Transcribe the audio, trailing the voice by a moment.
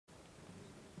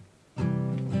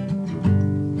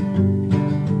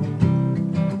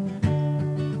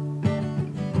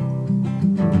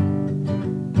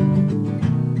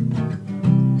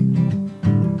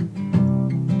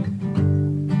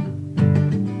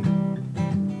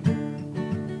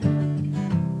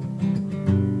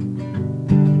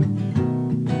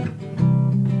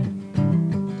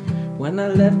When I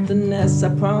left the nest, I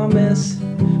promise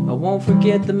I won't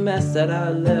forget the mess that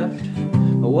I left.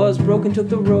 I was broken, took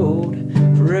the road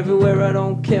for everywhere. I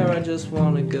don't care, I just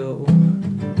wanna go.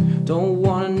 Don't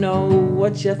wanna know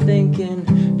what you're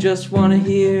thinking, just wanna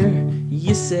hear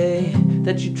you say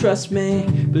that you trust me.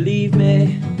 Believe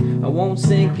me, I won't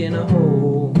sink in a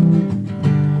hole.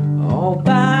 All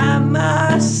by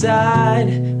my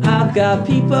side, I've got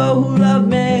people who love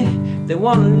me. They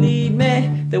wanna lead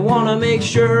me, they wanna make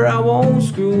sure I won't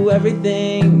screw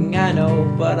everything I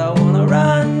know. But I wanna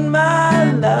run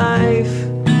my life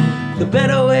the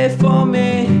better way for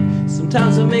me.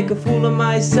 Sometimes I make a fool of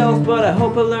myself, but I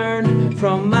hope I learn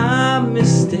from my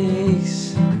mistakes.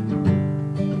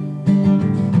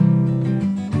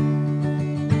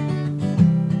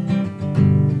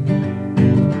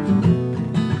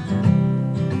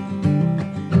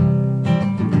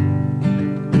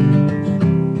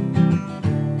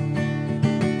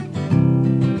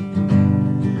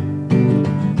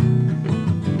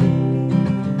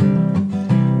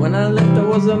 When I left I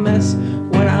was a mess.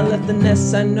 When I left the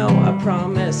nest, I know, I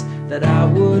promised that I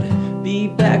would be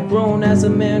back, grown as a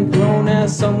man, grown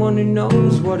as someone who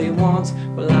knows what he wants.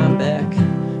 Well, I'm back,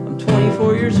 I'm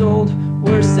 24 years old,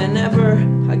 worse than ever.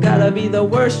 I gotta be the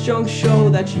worst junk show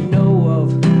that you know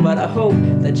of. But I hope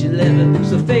that you never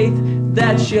lose the faith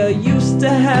that you used to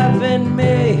have in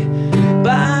me.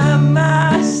 By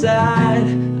my side,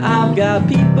 I've got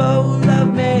people who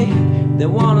love me. They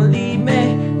wanna lead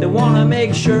me, they wanna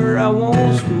make sure I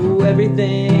won't screw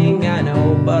everything I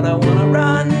know. But I wanna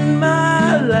run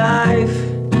my life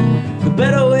the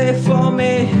better way for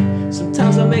me.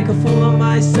 Sometimes I make a fool of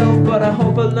myself, but I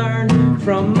hope I learn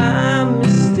from my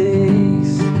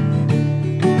mistakes.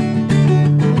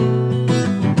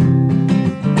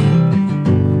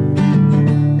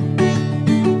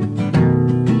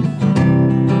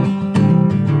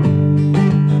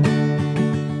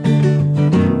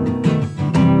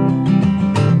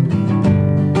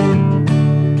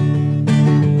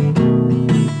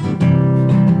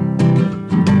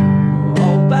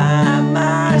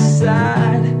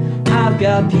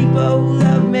 Got people who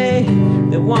love me,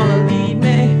 they wanna lead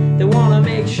me, they wanna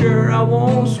make sure I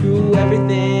won't screw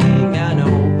everything I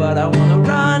know. But I wanna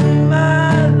run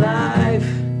my life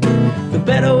the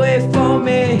better way for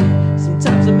me.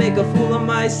 Sometimes I make a fool of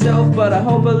myself, but I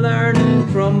hope I learn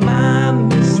from my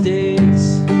mistakes.